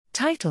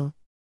Title: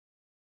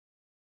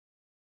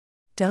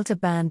 Delta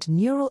Band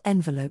Neural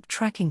Envelope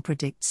Tracking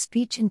Predicts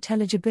Speech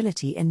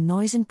Intelligibility in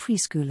Noise in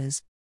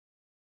Preschoolers.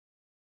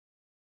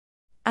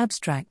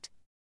 Abstract: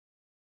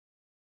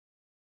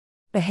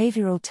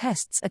 Behavioral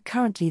tests are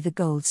currently the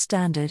gold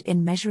standard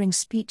in measuring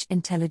speech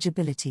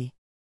intelligibility.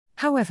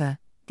 However,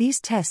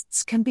 these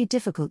tests can be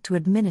difficult to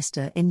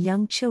administer in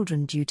young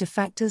children due to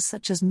factors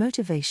such as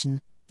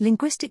motivation,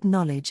 linguistic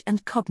knowledge,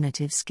 and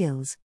cognitive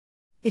skills.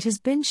 It has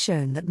been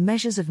shown that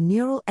measures of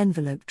neural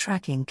envelope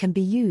tracking can be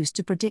used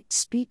to predict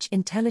speech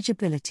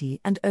intelligibility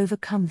and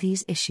overcome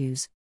these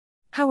issues.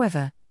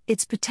 However,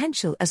 its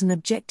potential as an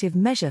objective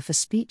measure for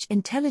speech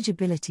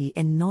intelligibility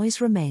in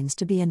noise remains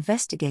to be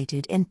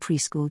investigated in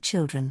preschool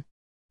children.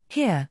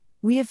 Here,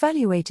 we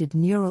evaluated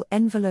neural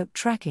envelope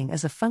tracking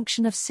as a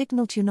function of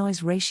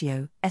signal-to-noise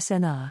ratio,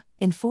 SNR,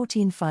 in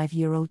 14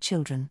 5-year-old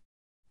children.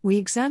 We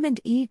examined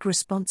EEG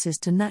responses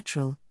to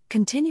natural,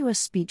 continuous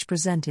speech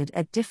presented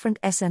at different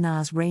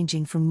SNRs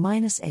ranging from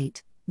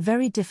 -8,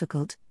 very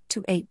difficult,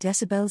 to 8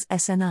 decibels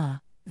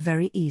SNR,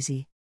 very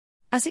easy.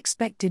 As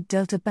expected,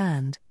 delta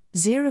band,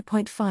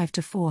 0.5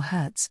 to 4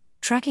 Hz,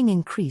 tracking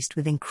increased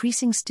with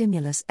increasing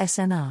stimulus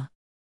SNR.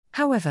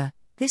 However,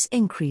 this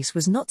increase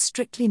was not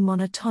strictly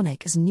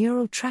monotonic as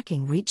neural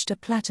tracking reached a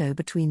plateau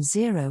between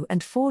 0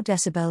 and 4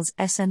 decibels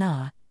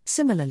SNR,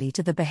 similarly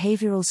to the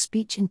behavioral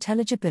speech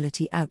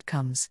intelligibility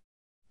outcomes.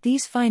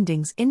 These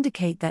findings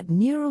indicate that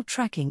neural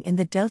tracking in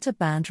the delta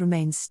band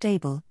remains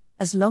stable,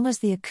 as long as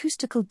the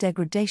acoustical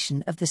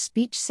degradation of the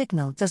speech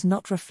signal does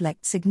not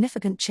reflect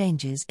significant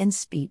changes in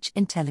speech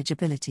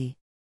intelligibility.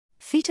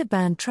 Theta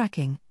band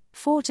tracking,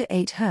 4 to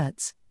 8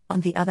 Hz,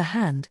 on the other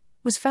hand,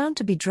 was found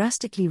to be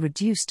drastically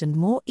reduced and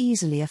more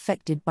easily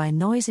affected by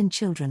noise in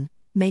children,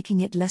 making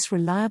it less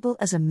reliable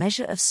as a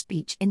measure of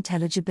speech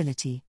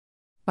intelligibility.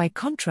 By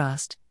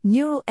contrast,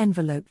 neural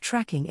envelope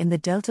tracking in the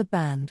delta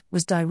band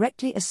was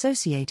directly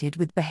associated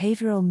with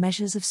behavioral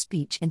measures of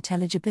speech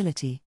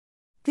intelligibility.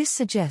 This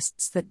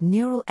suggests that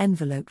neural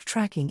envelope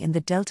tracking in the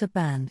delta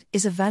band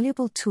is a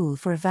valuable tool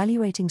for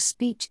evaluating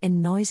speech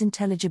in noise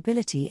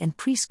intelligibility in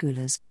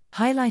preschoolers,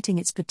 highlighting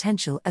its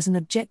potential as an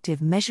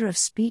objective measure of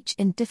speech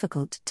in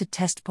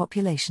difficult-to-test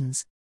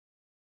populations.